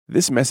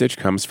This message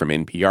comes from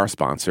NPR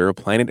sponsor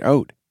Planet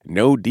Oat.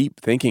 No deep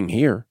thinking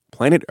here.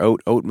 Planet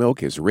Oat oat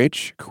milk is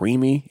rich,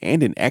 creamy,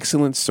 and an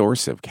excellent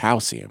source of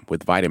calcium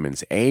with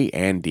vitamins A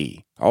and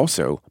D.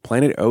 Also,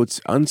 Planet Oat's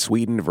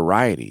unsweetened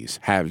varieties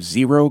have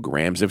 0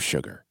 grams of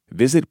sugar.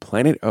 Visit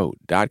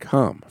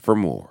planetoat.com for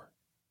more.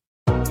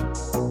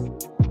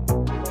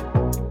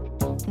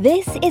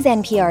 This is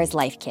NPR's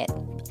Life Kit.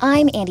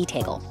 I'm Andy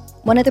Tagle,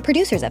 one of the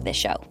producers of this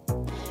show.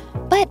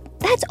 But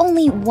that's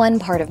only one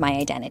part of my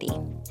identity.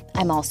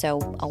 I'm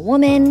also a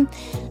woman,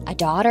 a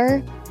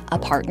daughter, a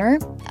partner,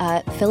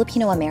 a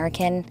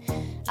Filipino-American,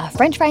 a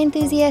French fry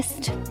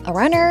enthusiast, a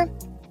runner,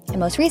 and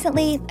most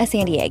recently, a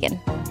San Diegan.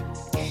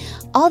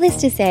 All this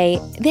to say,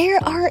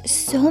 there are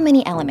so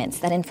many elements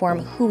that inform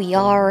who we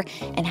are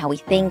and how we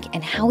think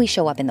and how we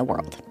show up in the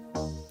world.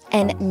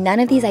 And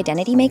none of these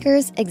identity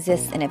makers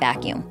exists in a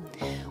vacuum.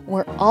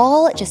 We're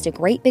all just a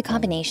great big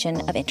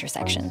combination of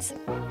intersections.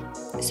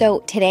 So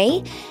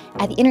today,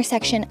 at the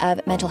intersection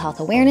of Mental Health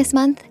Awareness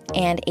Month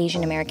and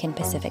Asian American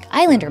Pacific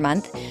Islander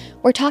Month,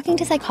 we're talking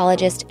to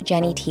psychologist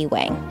Jenny T.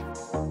 Wang.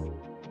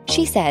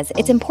 She says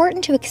it's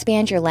important to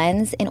expand your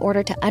lens in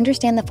order to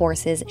understand the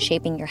forces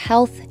shaping your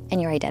health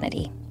and your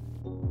identity.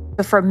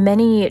 For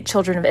many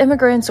children of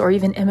immigrants or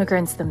even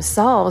immigrants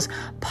themselves,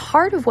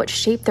 part of what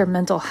shaped their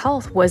mental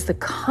health was the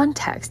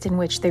context in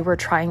which they were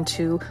trying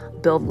to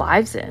build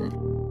lives in.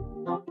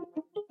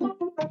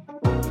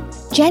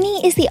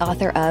 Jenny is the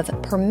author of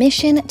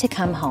Permission to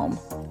Come Home: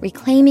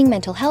 Reclaiming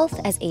Mental Health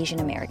as Asian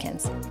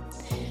Americans.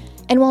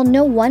 And while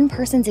no one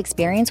person's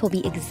experience will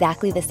be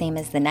exactly the same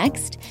as the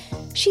next,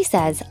 she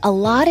says a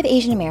lot of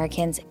Asian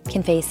Americans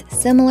can face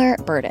similar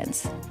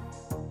burdens.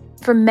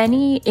 For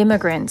many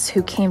immigrants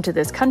who came to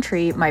this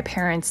country, my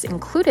parents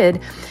included,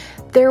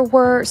 there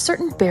were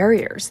certain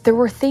barriers. There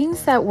were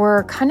things that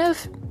were kind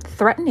of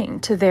threatening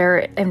to their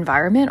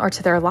environment or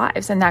to their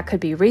lives. And that could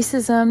be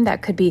racism,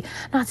 that could be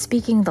not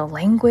speaking the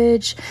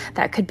language,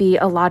 that could be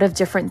a lot of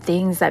different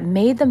things that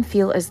made them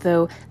feel as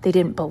though they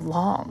didn't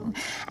belong.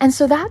 And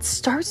so that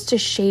starts to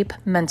shape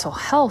mental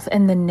health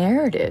and the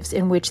narratives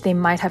in which they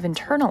might have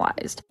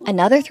internalized.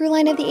 Another through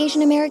line of the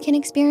Asian American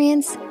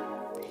experience: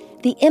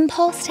 the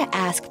impulse to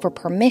ask for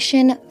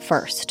permission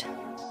first.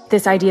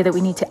 This idea that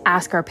we need to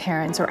ask our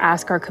parents or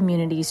ask our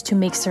communities to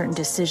make certain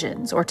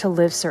decisions or to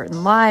live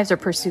certain lives or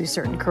pursue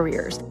certain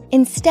careers.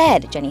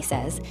 Instead, Jenny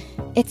says,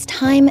 it's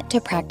time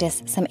to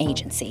practice some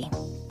agency.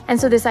 And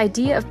so this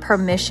idea of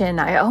permission,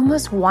 I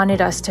almost wanted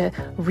us to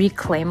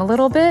reclaim a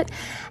little bit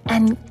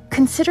and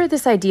consider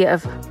this idea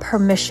of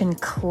permission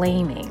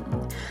claiming.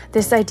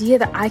 This idea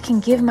that I can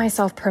give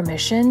myself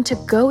permission to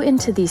go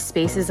into these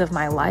spaces of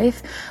my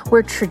life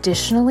where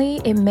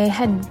traditionally it may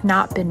have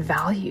not been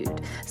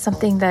valued,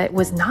 something that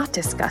was not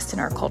discussed in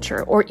our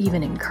culture or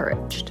even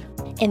encouraged.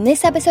 In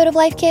this episode of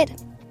Life Kit,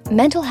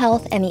 mental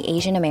health and the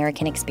Asian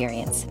American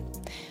experience.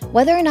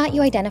 Whether or not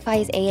you identify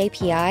as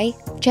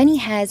AAPI, Jenny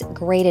has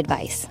great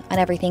advice on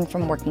everything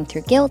from working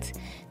through guilt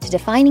to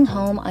defining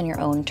home on your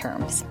own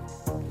terms.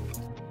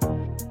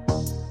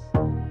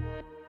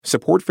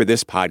 Support for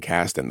this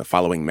podcast and the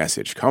following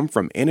message come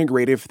from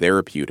Integrative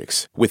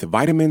Therapeutics, with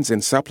vitamins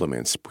and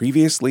supplements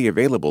previously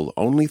available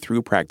only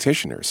through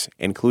practitioners,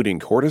 including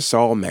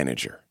Cortisol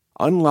Manager.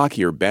 Unlock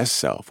your best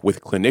self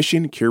with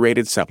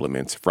clinician-curated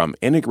supplements from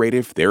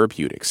Integrative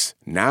Therapeutics,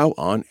 now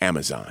on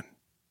Amazon.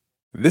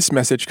 This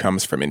message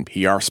comes from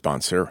NPR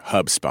sponsor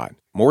HubSpot.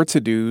 More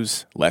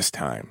to-dos, less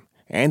time,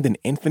 and an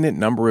infinite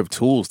number of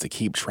tools to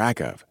keep track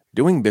of.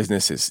 Doing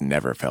business has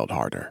never felt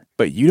harder.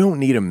 But you don't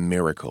need a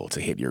miracle to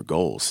hit your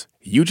goals.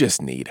 You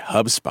just need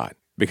HubSpot,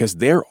 because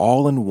their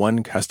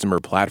all-in-one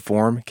customer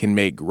platform can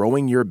make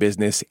growing your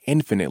business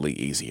infinitely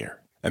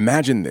easier.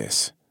 Imagine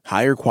this: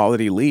 higher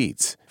quality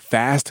leads,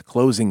 fast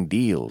closing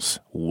deals,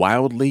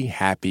 wildly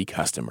happy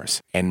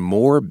customers, and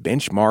more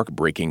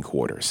benchmark-breaking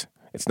quarters.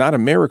 It's not a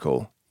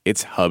miracle.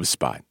 It's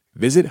HubSpot.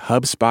 Visit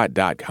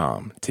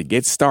HubSpot.com to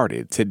get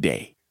started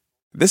today.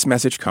 This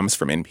message comes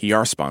from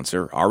NPR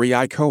sponsor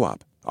REI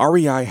Co-op.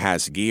 REI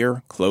has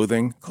gear,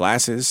 clothing,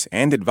 classes,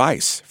 and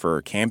advice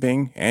for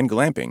camping and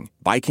glamping,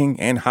 biking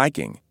and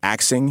hiking,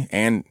 axing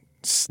and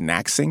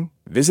snacksing.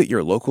 Visit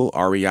your local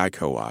REI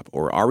Co-op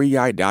or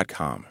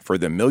rei.com for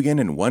the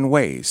 1,000,001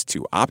 ways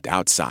to opt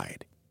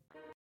outside.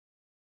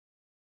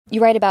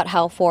 You write about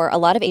how for a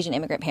lot of Asian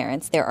immigrant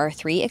parents, there are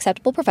 3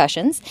 acceptable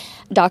professions: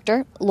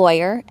 doctor,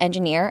 lawyer,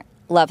 engineer.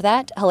 Love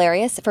that.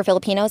 Hilarious. For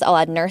Filipinos, I'll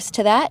add nurse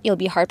to that. You'll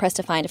be hard-pressed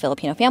to find a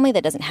Filipino family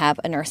that doesn't have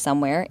a nurse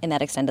somewhere in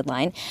that extended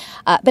line.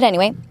 But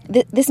anyway,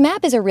 this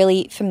map is a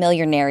really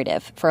familiar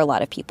narrative for a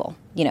lot of people.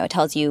 You know, it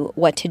tells you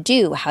what to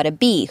do, how to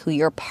be, who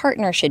your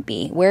partner should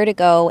be, where to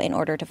go in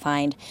order to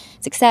find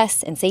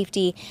success and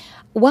safety.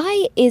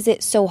 Why is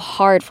it so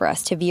hard for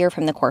us to veer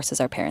from the courses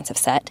our parents have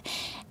set?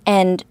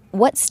 And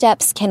what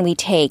steps can we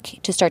take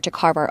to start to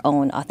carve our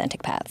own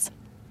authentic paths?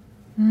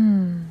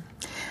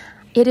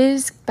 It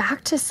is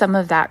back to some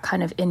of that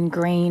kind of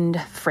ingrained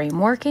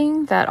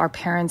frameworking that our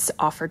parents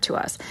offered to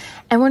us.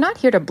 And we're not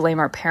here to blame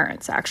our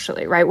parents,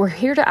 actually, right? We're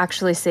here to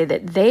actually say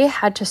that they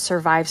had to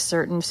survive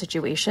certain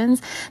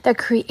situations that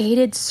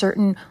created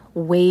certain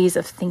ways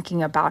of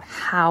thinking about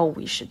how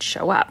we should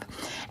show up.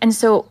 And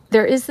so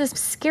there is this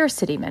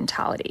scarcity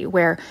mentality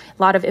where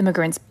a lot of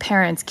immigrants'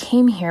 parents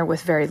came here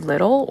with very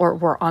little or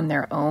were on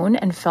their own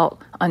and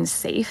felt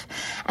unsafe.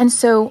 And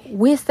so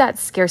with that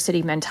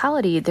scarcity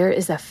mentality, there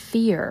is a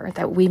fear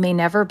that we may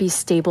never be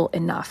stable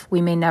enough.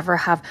 We may never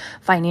have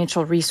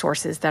financial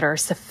resources that are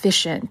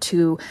sufficient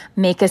to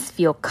make us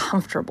feel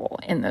comfortable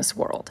in this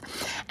world.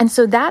 And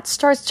so that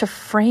starts to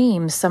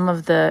frame some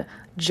of the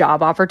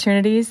job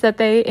opportunities that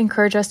they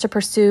encourage us to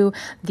pursue,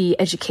 the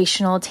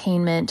educational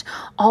attainment,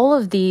 all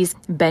of these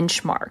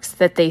benchmarks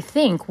that they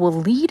think will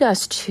lead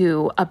us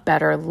to a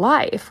better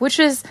life, which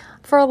is,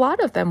 for a lot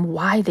of them,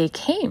 why they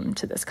came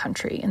to this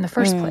country in the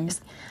first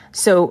place.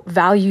 So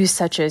values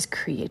such as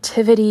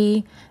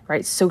creativity,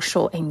 right,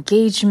 social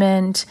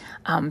engagement,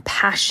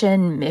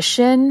 passion,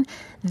 mission,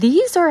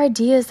 these are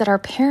ideas that our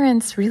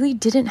parents really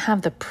didn't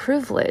have the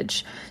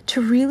privilege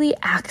to really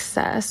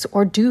access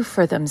or do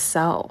for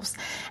themselves.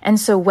 And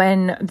so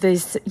when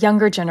this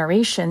younger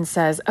generation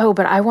says, oh,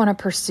 but I want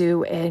to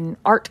pursue an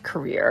art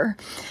career,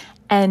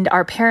 and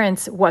our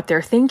parents, what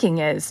they're thinking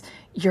is,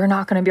 you're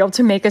not going to be able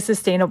to make a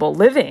sustainable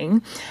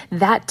living,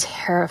 that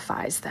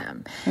terrifies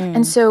them.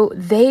 And so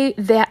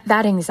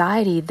that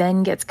anxiety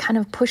then gets kind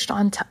of pushed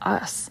onto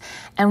us.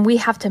 And we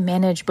have to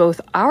manage both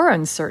our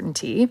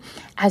uncertainty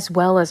as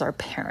well as our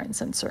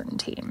parents'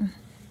 uncertainty.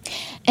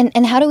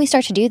 And how do we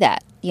start to do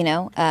that?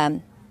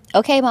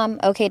 Okay, mom,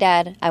 okay,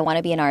 dad, I want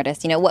to be an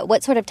artist.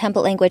 What sort of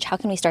template language, how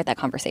can we start that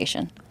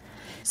conversation?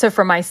 So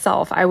for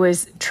myself, I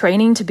was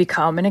training to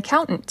become an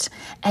accountant,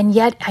 and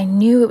yet I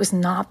knew it was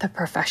not the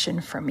profession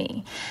for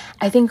me.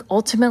 I think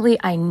ultimately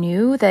I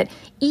knew that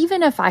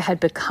even if I had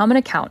become an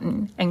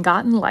accountant and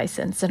gotten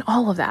licensed and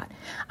all of that,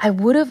 I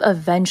would have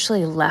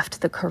eventually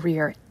left the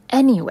career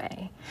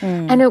anyway.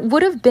 And it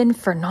would have been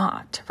for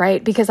naught,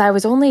 right? Because I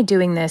was only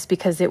doing this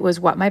because it was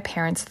what my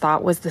parents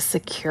thought was the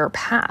secure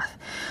path.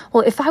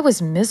 Well, if I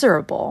was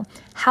miserable,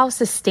 how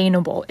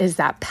sustainable is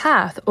that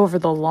path over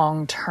the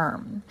long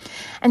term?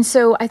 And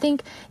so I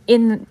think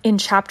in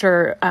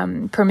chapter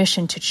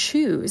Permission to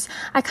Choose,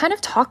 I kind of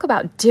talk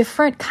about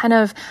different kind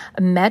of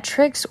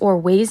metrics or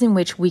ways in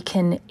which we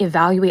can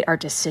evaluate our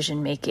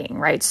decision making,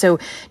 right? So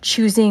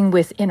choosing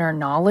with inner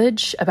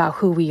knowledge about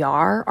who we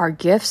are, our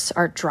gifts,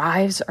 our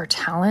drives, our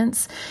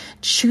talents,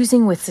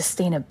 choosing with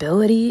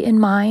sustainability in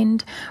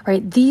mind,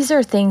 right? These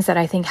are things that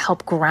I think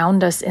help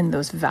ground us in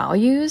those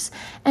values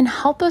and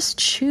help us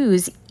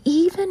choose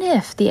even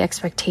if the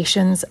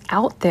expectations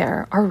out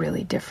there are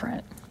really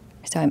different.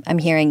 So I'm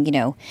hearing,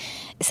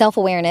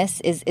 self-awareness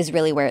is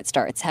really where it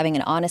starts, having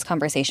an honest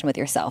conversation with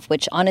yourself,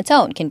 which on its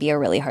own can be a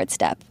really hard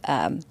step.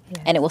 And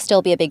it will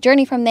still be a big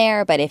journey from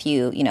there. But if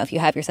you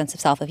have your sense of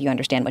self, if you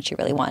understand what you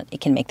really want, it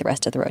can make the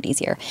rest of the road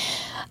easier.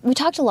 We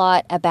talked a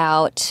lot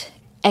about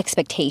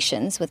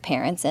expectations with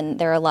parents, and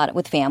there are a lot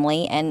with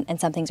family, and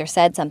some things are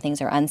said, some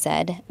things are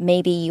unsaid.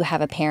 Maybe you have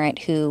a parent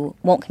who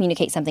won't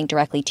communicate something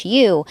directly to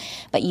you,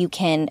 but you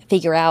can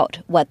figure out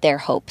what their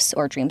hopes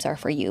or dreams are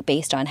for you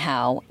based on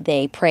how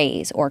they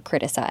praise or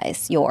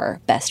criticize your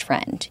best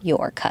friend,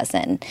 your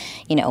cousin.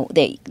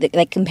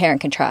 They compare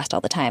and contrast all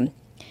the time.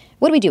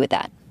 What do we do with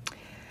that?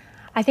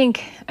 I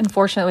think,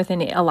 unfortunately,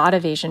 within a lot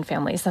of Asian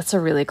families, that's a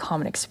really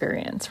common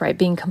experience, right?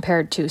 Being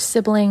compared to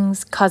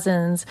siblings,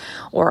 cousins,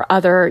 or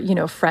other,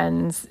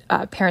 friends,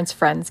 parents'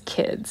 friends'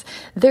 kids.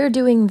 They're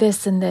doing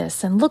this,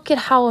 and look at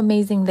how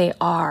amazing they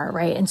are,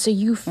 right? And so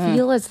you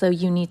feel as though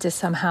you need to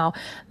somehow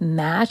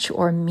match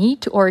or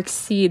meet or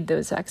exceed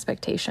those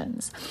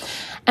expectations.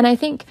 And I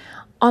think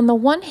on the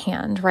one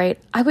hand, right,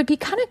 I would be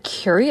kind of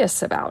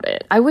curious about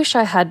it. I wish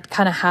I had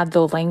kind of had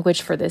the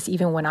language for this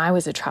even when I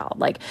was a child.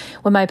 Like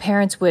when my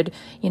parents would,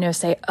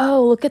 say,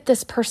 oh, look at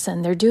this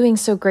person. They're doing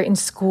so great in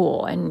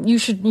school and you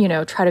should,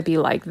 try to be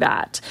like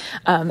that.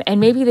 And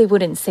maybe they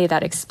wouldn't say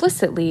that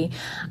explicitly.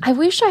 I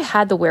wish I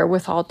had the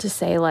wherewithal to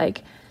say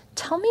like,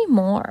 tell me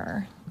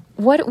more.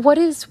 What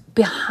is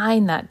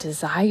behind that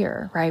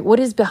desire, right? What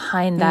is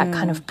behind that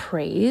kind of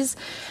praise?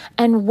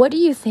 And what do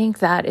you think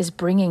that is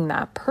bringing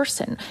that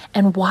person?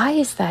 And why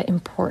is that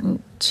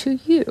important to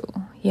you,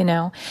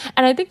 And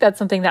I think that's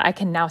something that I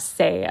can now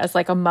say as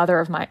like a mother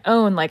of my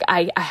own. Like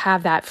I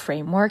have that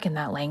framework and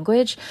that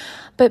language.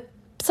 But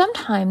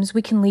sometimes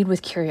we can lead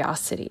with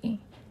curiosity.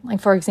 Like,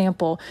 for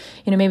example,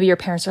 maybe your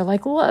parents are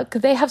like, look,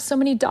 they have so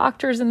many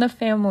doctors in the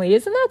family.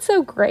 Isn't that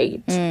so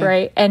great,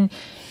 right? And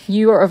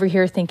you are over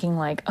here thinking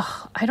like,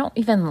 oh, I don't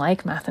even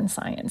like math and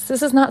science.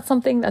 This is not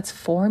something that's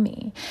for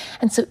me.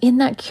 And so in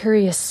that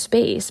curious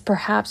space,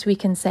 perhaps we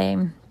can say,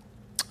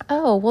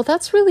 oh, well,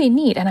 that's really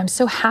neat. And I'm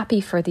so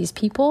happy for these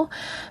people.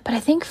 But I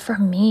think for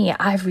me,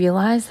 I've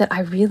realized that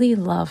I really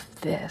love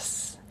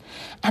this.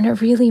 And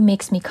it really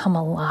makes me come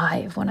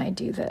alive when I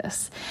do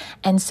this.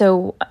 And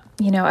so,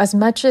 as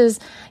much as,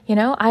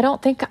 I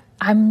don't think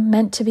I'm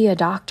meant to be a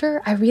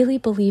doctor, I really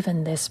believe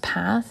in this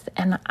path.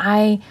 And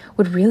I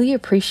would really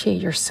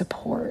appreciate your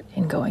support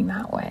in going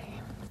that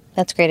way.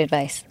 That's great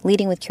advice.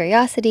 Leading with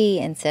curiosity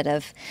instead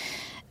of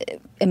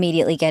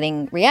immediately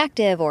getting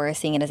reactive or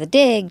seeing it as a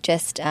dig.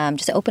 Just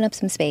open up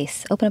some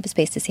space. Open up a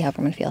space to see how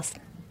everyone feels.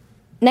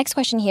 Next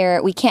question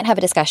here. We can't have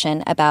a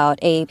discussion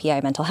about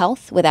AAPI mental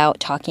health without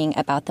talking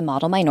about the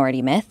model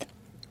minority myth.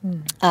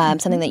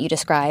 Something that you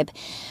describe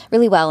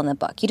really well in the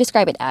book. You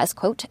describe it as,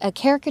 quote, a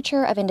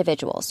caricature of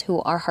individuals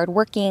who are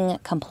hardworking,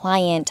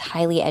 compliant,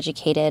 highly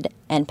educated,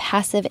 and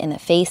passive in the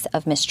face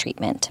of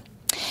mistreatment.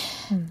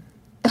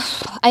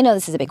 I know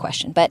this is a big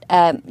question, but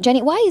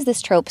Jenny, why is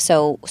this trope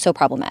so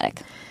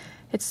problematic?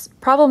 It's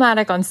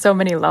problematic on so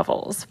many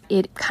levels.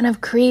 It kind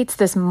of creates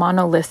this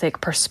monolithic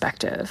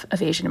perspective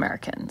of Asian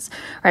Americans,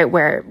 right?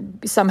 Where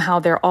somehow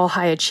they're all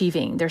high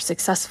achieving, they're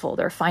successful,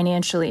 they're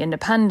financially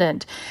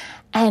independent.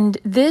 And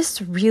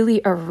this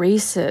really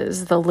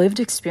erases the lived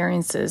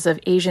experiences of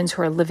Asians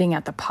who are living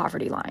at the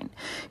poverty line,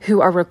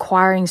 who are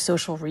requiring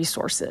social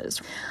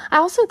resources. I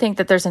also think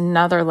that there's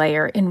another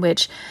layer in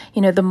which,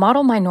 the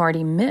model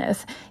minority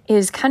myth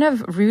is kind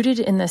of rooted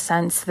in the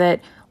sense that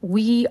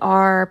we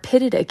are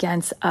pitted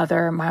against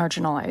other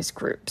marginalized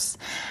groups.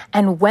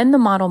 And when the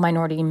model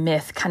minority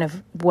myth kind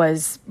of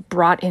was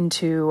brought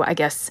into,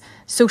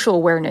 social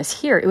awareness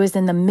here, it was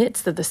in the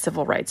midst of the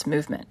civil rights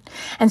movement.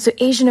 And so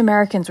Asian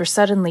Americans were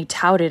suddenly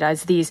touted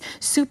as these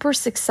super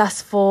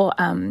successful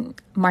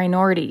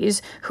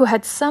minorities who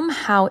had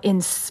somehow, in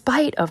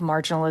spite of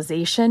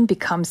marginalization,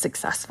 become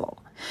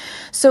successful.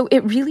 So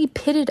it really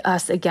pitted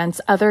us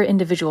against other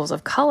individuals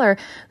of color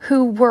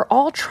who were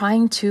all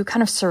trying to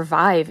kind of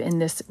survive in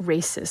this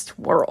racist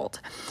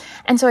world.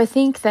 And so I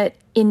think that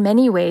in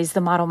many ways,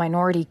 the model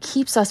minority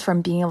keeps us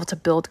from being able to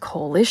build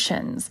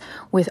coalitions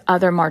with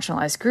other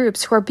marginalized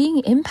groups who are being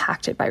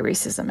impacted by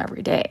racism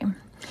every day.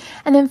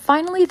 And then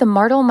finally, the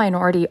model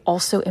minority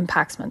also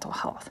impacts mental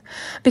health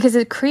because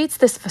it creates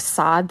this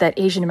facade that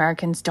Asian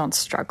Americans don't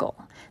struggle,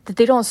 that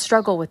they don't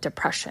struggle with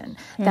depression,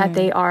 that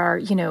they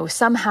are,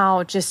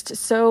 somehow just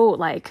so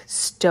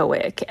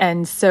stoic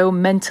and so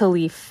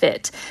mentally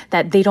fit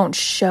that they don't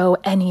show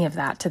any of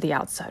that to the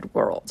outside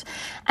world.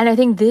 And I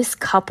think this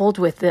coupled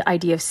with the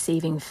idea of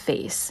saving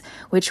face,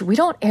 which we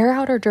don't air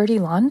out our dirty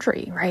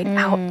laundry, right,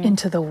 out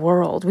into the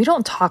world. We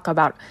don't talk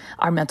about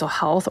our mental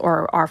health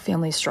or our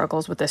family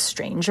struggles with a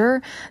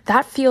stranger.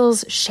 That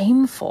feels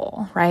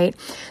shameful, right?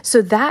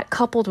 So that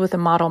coupled with a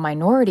model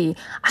minority,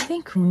 I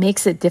think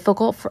makes it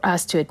difficult for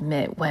us to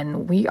admit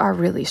when we are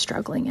really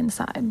struggling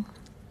inside.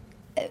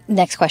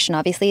 Next question,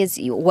 obviously, is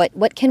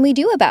what can we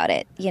do about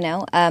it?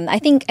 I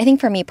think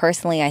for me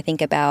personally, I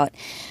think about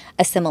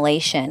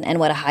assimilation and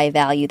what a high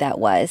value that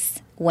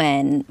was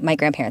when my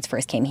grandparents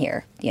first came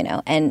here,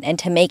 and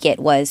to make it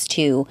was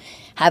to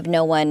have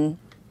no one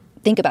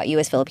think about you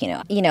as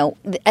Filipino.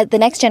 The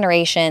next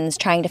generations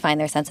trying to find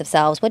their sense of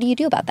selves. What do you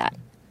do about that?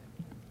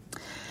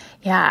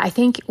 Yeah, I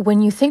think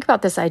when you think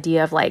about this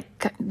idea of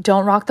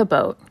don't rock the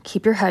boat,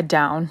 keep your head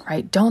down,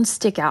 right? Don't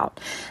stick out.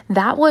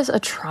 That was a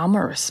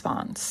trauma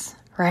response,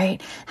 right?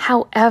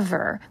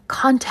 However,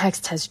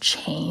 context has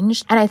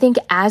changed. And I think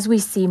as we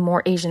see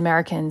more Asian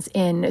Americans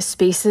in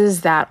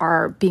spaces that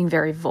are being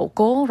very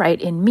vocal,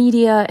 right? In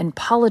media and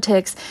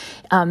politics,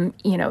 in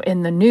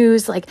the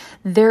news,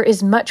 there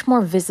is much more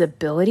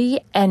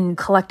visibility and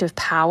collective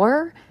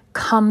power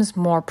comes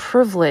more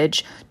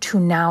privilege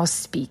to now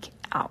speak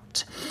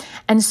out.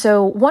 And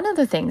so one of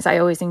the things I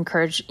always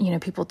encourage,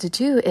 people to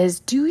do is,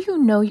 do you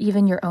know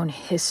even your own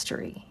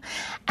history?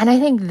 And I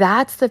think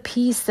that's the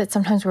piece that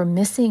sometimes we're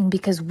missing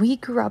because we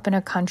grew up in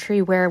a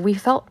country where we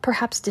felt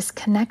perhaps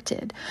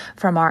disconnected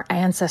from our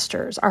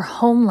ancestors, our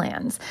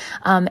homelands,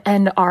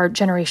 and our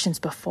generations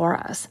before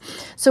us.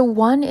 So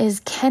one is,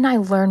 can I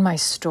learn my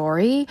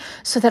story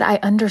so that I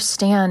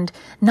understand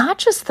not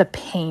just the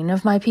pain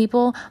of my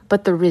people,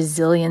 but the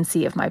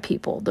resiliency of my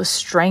people, the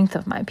strength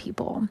of my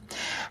people?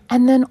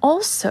 And then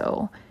also,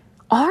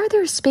 are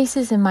there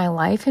spaces in my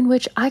life in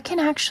which I can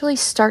actually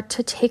start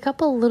to take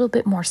up a little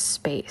bit more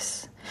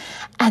space?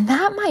 And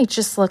that might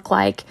just look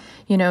like,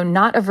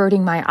 not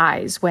averting my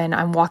eyes when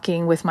I'm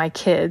walking with my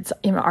kids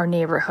in our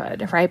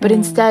neighborhood, right? But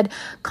instead,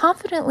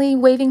 confidently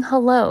waving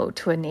hello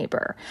to a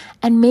neighbor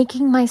and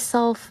making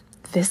myself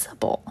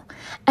visible.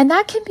 And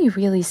that can be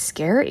really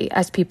scary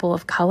as people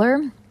of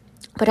color.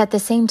 But at the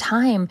same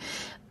time,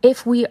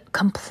 if we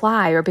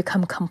comply or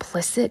become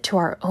complicit to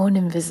our own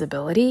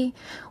invisibility,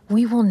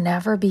 we will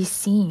never be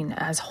seen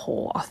as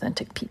whole,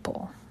 authentic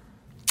people.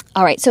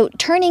 All right, so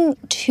turning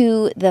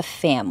to the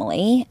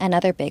family,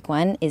 another big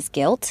one is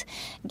guilt.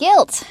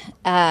 Guilt.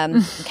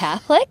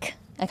 Catholic.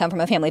 I come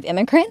from a family of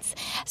immigrants,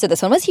 so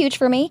this one was huge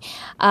for me.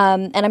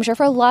 And I'm sure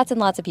for lots and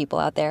lots of people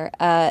out there.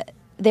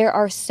 There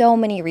are so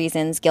many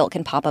reasons guilt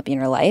can pop up in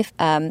your life.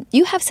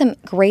 You have some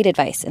great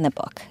advice in the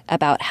book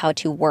about how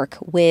to work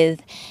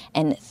with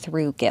and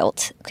through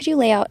guilt. Could you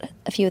lay out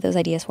a few of those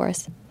ideas for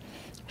us?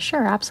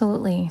 Sure,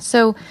 absolutely.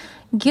 So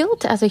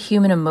guilt as a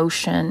human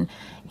emotion,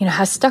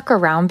 has stuck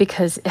around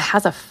because it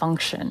has a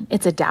function.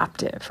 It's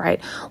adaptive,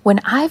 right? When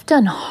I've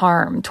done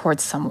harm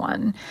towards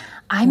someone,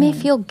 I may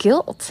feel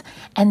guilt,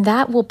 and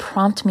that will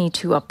prompt me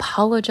to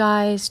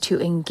apologize,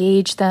 to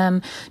engage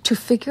them, to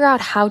figure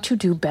out how to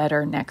do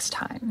better next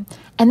time.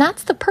 And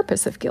that's the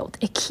purpose of guilt.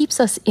 It keeps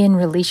us in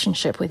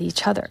relationship with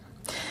each other.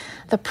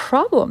 The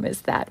problem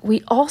is that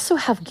we also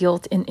have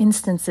guilt in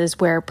instances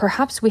where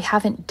perhaps we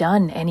haven't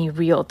done any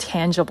real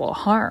tangible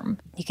harm.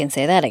 You can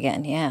say that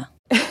again, yeah.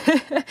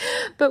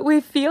 But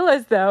we feel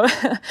as though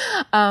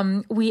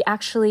we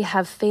actually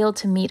have failed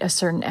to meet a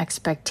certain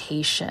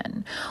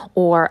expectation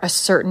or a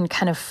certain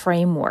kind of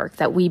framework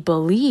that we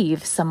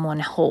believe someone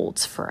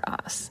holds for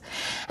us.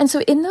 And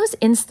so in those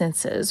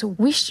instances,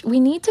 we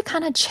need to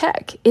kind of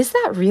check, is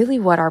that really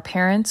what our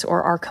parents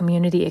or our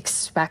community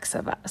expects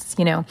of us?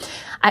 You know,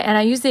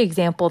 I use the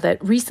example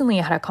that recently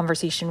I had a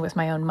conversation with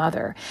my own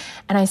mother,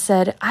 and I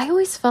said, I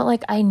always felt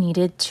like I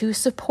needed to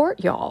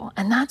support y'all.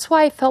 And that's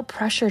why I felt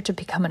pressure to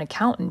become an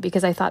accountant,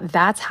 because I thought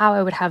that's how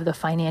I would have the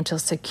financial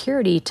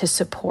security to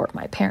support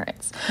my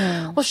parents.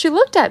 Well, she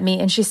looked at me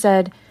and she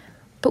said,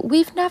 but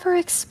we've never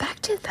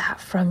expected that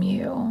from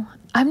you.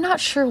 I'm not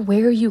sure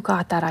where you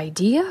got that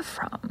idea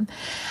from.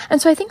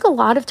 And so I think a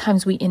lot of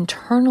times we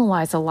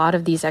internalize a lot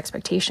of these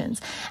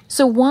expectations.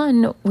 So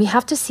one, we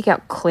have to seek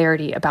out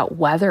clarity about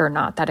whether or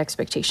not that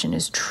expectation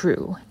is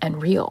true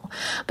and real.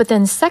 But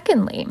then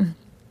secondly,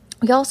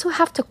 we also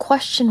have to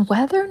question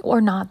whether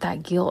or not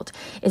that guilt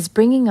is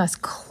bringing us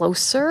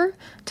closer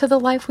to the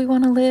life we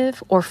want to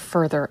live or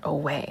further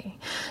away.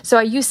 So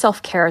I use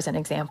self-care as an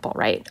example,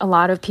 right? A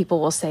lot of people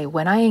will say,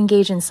 when I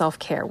engage in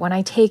self-care, when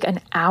I take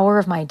an hour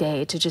of my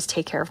day to just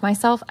take care of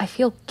myself, I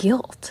feel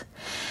guilt.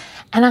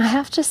 And I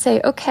have to say,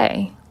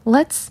 okay,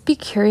 let's be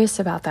curious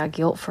about that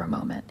guilt for a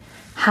moment.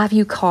 Have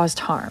you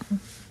caused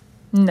harm?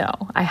 No,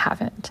 I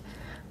haven't.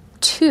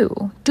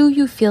 2, do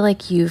you feel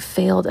like you've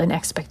failed an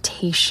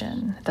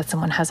expectation that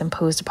someone has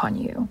imposed upon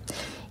you?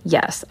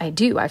 Yes, I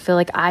do. I feel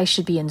like I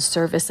should be in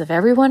service of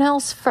everyone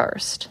else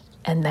first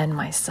and then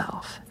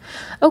myself.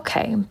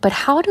 Okay, but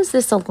how does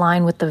this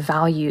align with the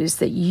values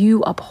that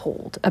you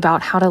uphold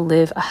about how to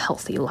live a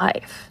healthy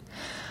life?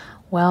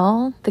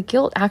 Well, the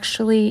guilt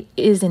actually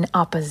is in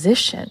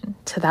opposition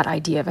to that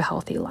idea of a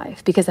healthy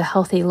life, because a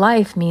healthy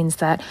life means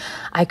that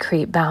I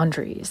create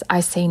boundaries. I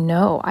say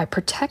no. I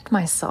protect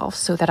myself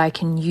so that I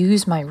can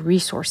use my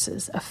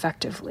resources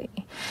effectively.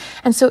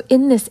 And so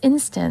in this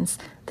instance,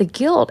 the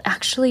guilt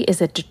actually is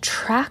a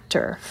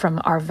detractor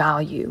from our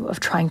value of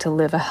trying to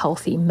live a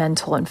healthy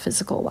mental and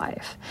physical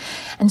life.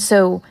 And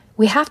so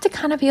we have to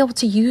kind of be able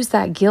to use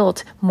that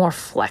guilt more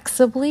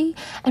flexibly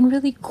and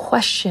really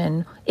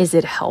question, is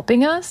it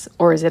helping us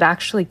or is it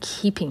actually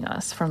keeping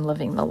us from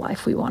living the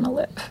life we want to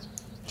live?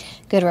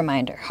 Good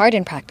reminder. Hard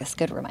in practice,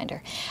 good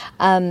reminder.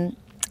 And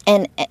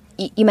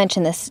you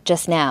mentioned this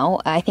just now.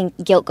 I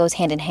think guilt goes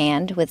hand in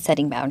hand with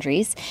setting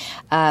boundaries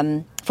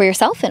for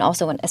yourself and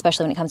also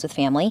especially when it comes with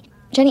family.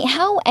 Jenny,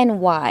 how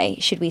and why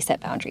should we set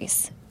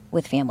boundaries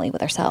with family,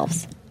 with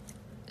ourselves?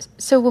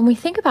 So when we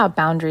think about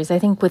boundaries, I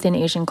think within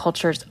Asian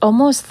culture, it's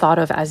almost thought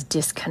of as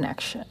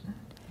disconnection.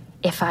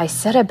 If I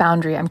set a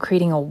boundary, I'm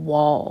creating a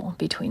wall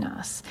between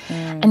us.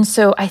 And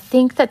so I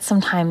think that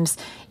sometimes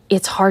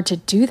it's hard to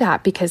do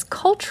that because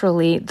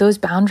culturally, those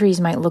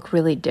boundaries might look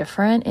really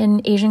different in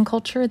Asian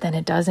culture than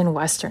it does in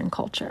Western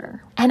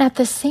culture. And at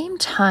the same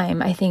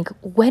time, I think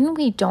when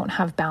we don't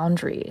have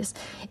boundaries,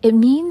 it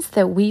means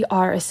that we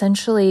are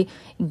essentially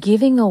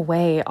giving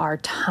away our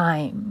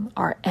time,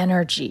 our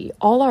energy,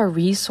 all our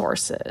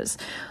resources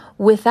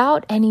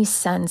without any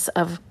sense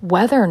of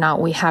whether or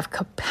not we have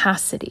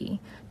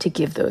capacity to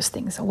give those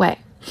things away.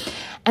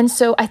 And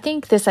so I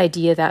think this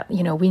idea that,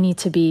 we need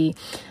to be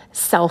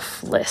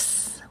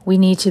selfless, we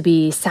need to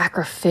be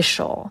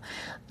sacrificial.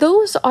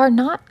 Those are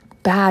not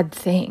bad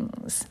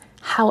things.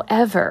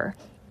 However,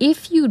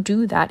 if you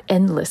do that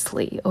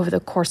endlessly over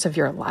the course of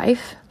your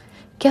life,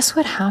 guess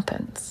what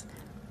happens?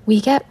 We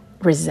get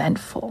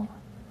resentful.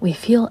 We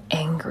feel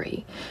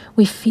angry.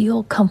 We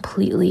feel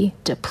completely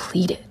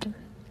depleted.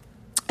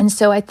 And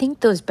so I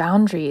think those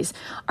boundaries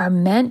are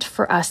meant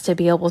for us to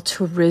be able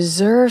to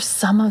reserve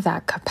some of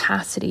that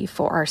capacity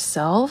for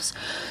ourselves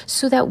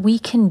so that we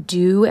can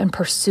do and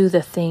pursue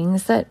the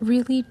things that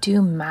really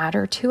do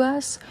matter to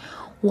us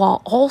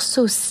while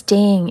also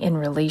staying in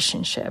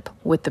relationship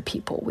with the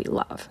people we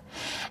love.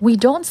 We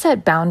don't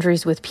set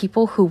boundaries with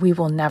people who we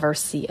will never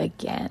see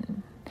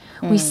again.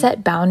 We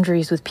set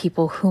boundaries with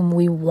people whom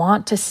we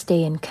want to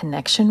stay in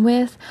connection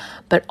with,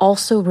 but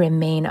also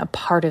remain a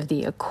part of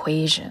the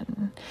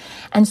equation.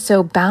 And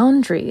so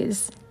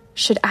boundaries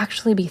should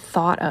actually be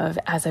thought of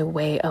as a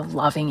way of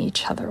loving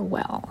each other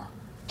well.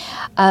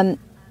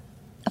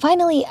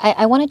 Finally,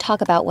 I want to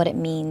talk about what it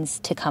means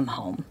to come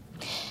home.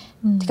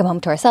 To come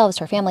home to ourselves,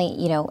 to our family,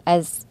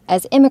 as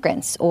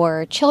immigrants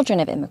or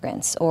children of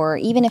immigrants, or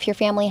even if your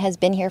family has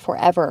been here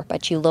forever,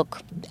 but you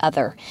look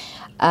other.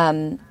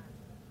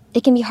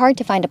 It can be hard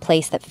to find a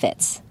place that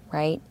fits,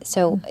 right?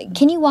 So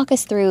can you walk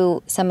us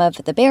through some of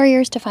the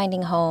barriers to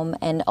finding home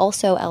and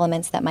also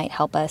elements that might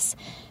help us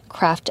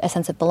craft a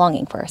sense of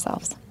belonging for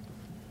ourselves?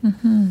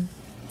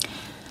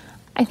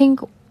 I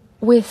think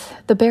with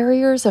the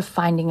barriers of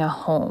finding a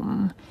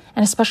home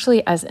And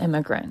especially as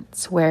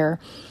immigrants, where,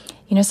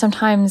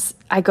 sometimes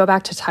I go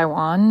back to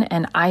Taiwan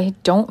and I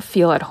don't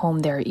feel at home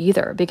there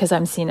either because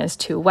I'm seen as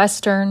too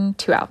Western,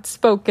 too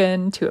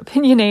outspoken, too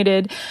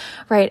opinionated,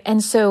 right?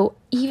 And so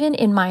even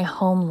in my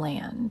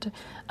homeland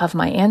of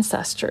my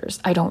ancestors,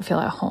 I don't feel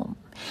at home.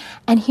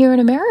 And here in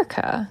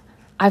America,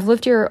 I've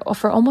lived here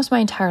for almost my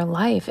entire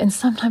life, and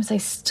sometimes I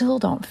still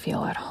don't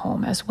feel at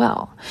home as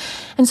well.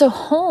 And so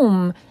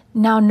home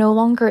now no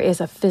longer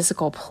is a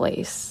physical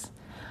place,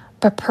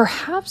 but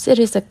perhaps it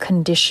is a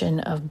condition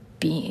of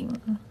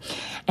being.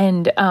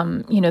 And,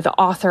 the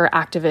author,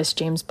 activist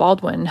James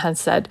Baldwin has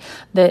said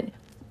that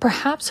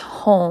perhaps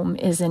home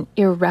is an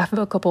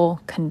irrevocable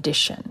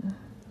condition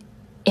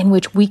in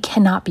which we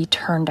cannot be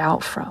turned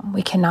out from.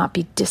 We cannot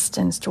be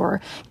distanced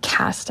or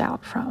cast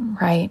out from,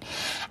 right?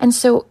 And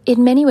so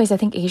in many ways, I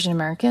think Asian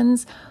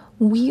Americans,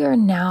 we are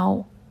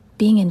now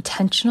being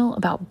intentional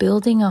about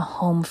building a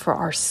home for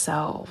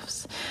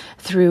ourselves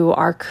through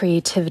our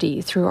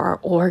creativity, through our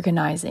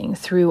organizing,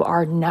 through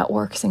our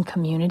networks and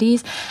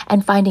communities,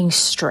 and finding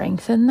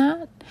strength in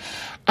that.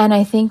 And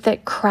I think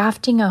that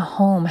crafting a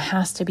home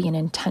has to be an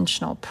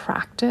intentional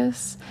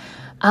practice.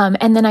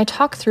 And then I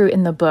talk through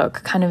in the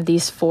book kind of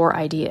these 4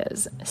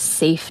 ideas: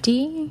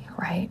 safety,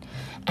 right?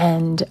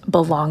 And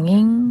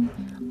belonging,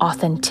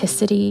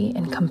 authenticity,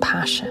 and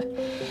compassion.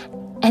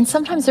 And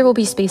sometimes there will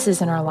be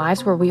spaces in our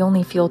lives where we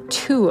only feel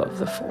 2 of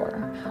the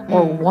 4,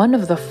 or 1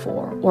 of the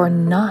 4, or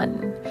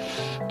none.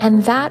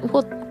 And that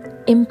will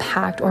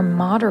impact or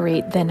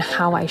moderate then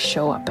how I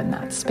show up in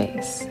that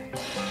space.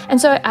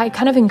 And so I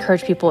kind of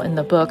encourage people in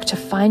the book to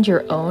find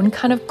your own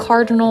kind of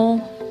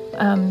cardinal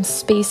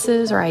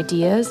spaces or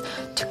ideas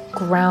to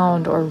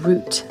ground or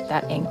root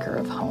that anchor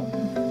of home.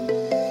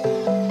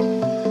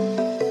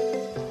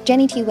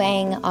 Jenny T.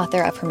 Wang,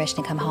 author of Permission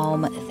to Come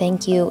Home,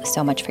 thank you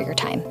so much for your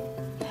time.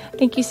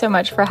 Thank you so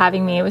much for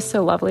having me. It was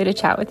so lovely to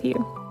chat with you.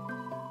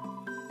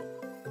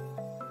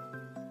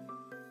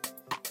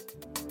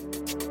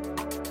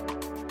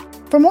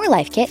 For more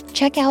Life Kit,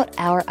 check out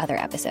our other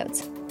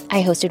episodes.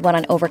 I hosted one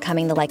on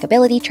overcoming the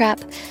likability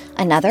trap,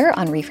 another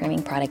on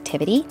reframing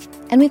productivity,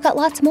 and we've got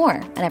lots more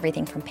on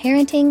everything from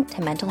parenting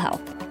to mental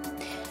health.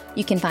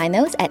 You can find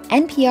those at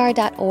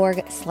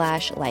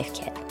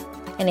npr.org/lifekit.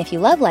 And if you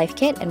love Life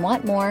Kit and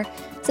want more,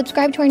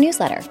 subscribe to our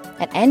newsletter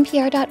at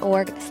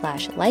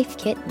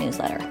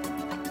npr.org/lifekitnewsletter.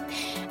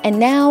 And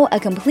now, a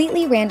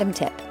completely random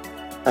tip.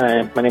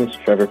 Hi, my name is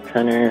Trevor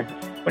Penner.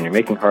 When you're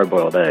making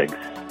hard-boiled eggs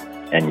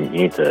and you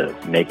need to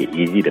make it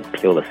easy to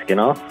peel the skin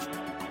off,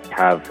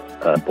 have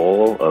a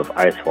bowl of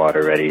ice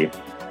water ready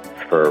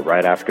for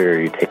right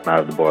after you take them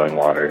out of the boiling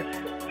water.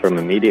 Throw them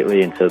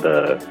immediately into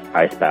the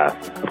ice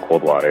bath of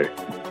cold water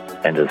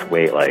and just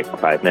wait like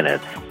 5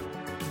 minutes,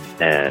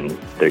 and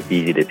they're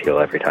easy to peel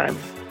every time.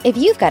 If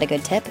you've got a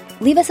good tip,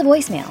 leave us a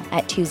voicemail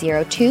at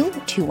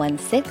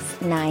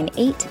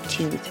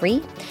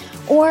 202-216-9823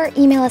 or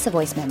email us a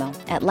voice memo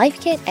at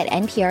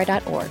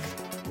lifekit@npr.org.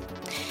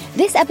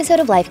 This episode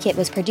of Life Kit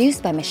was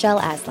produced by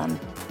Michelle Aslam.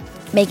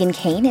 Megan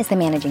Kane is the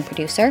managing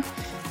producer.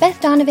 Beth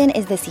Donovan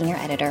is the senior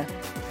editor.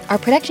 Our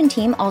production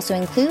team also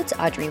includes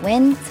Audrey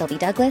Wynn, Sylvie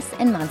Douglas,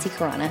 and Mansi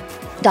Corona.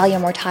 Dahlia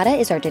Mortada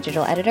is our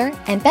digital editor,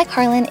 and Beck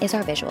Harlan is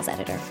our visuals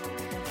editor.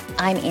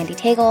 I'm Andy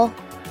Tagle.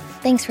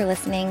 Thanks for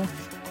listening.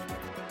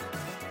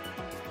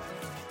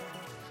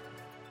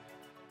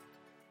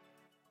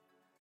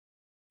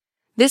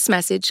 This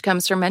message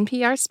comes from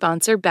NPR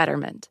sponsor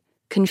Betterment.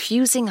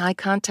 Confusing eye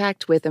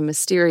contact with a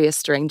mysterious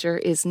stranger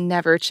is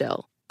never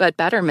chill. But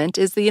Betterment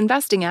is the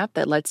investing app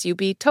that lets you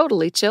be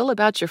totally chill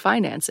about your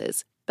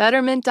finances.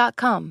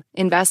 Betterment.com.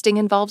 Investing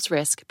involves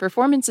risk.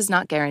 Performance is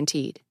not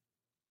guaranteed.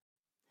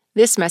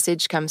 This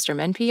message comes from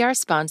NPR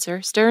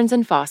sponsor Stearns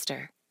 &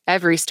 Foster.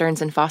 Every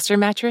Stearns & Foster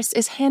mattress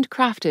is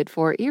handcrafted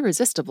for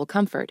irresistible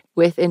comfort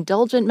with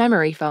indulgent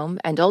memory foam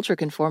and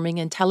ultra-conforming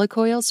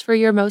IntelliCoils for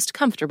your most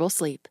comfortable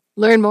sleep.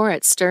 Learn more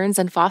at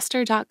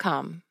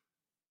stearnsandfoster.com.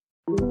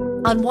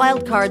 On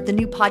Wildcard, the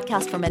new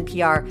podcast from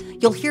NPR,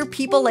 you'll hear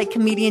people like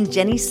comedian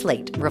Jenny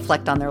Slate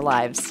reflect on their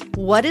lives.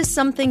 What is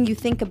something you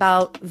think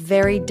about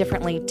very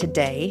differently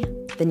today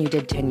than you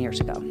did 10 years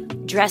ago?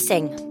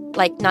 Dressing,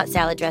 like not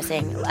salad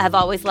dressing. I've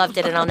always loved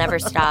it and I'll never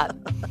stop.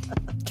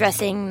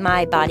 Dressing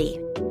my body.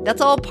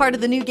 That's all part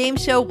of the new game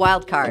show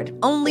Wildcard,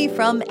 only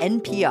from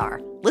NPR.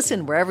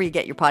 Listen wherever you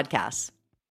get your podcasts.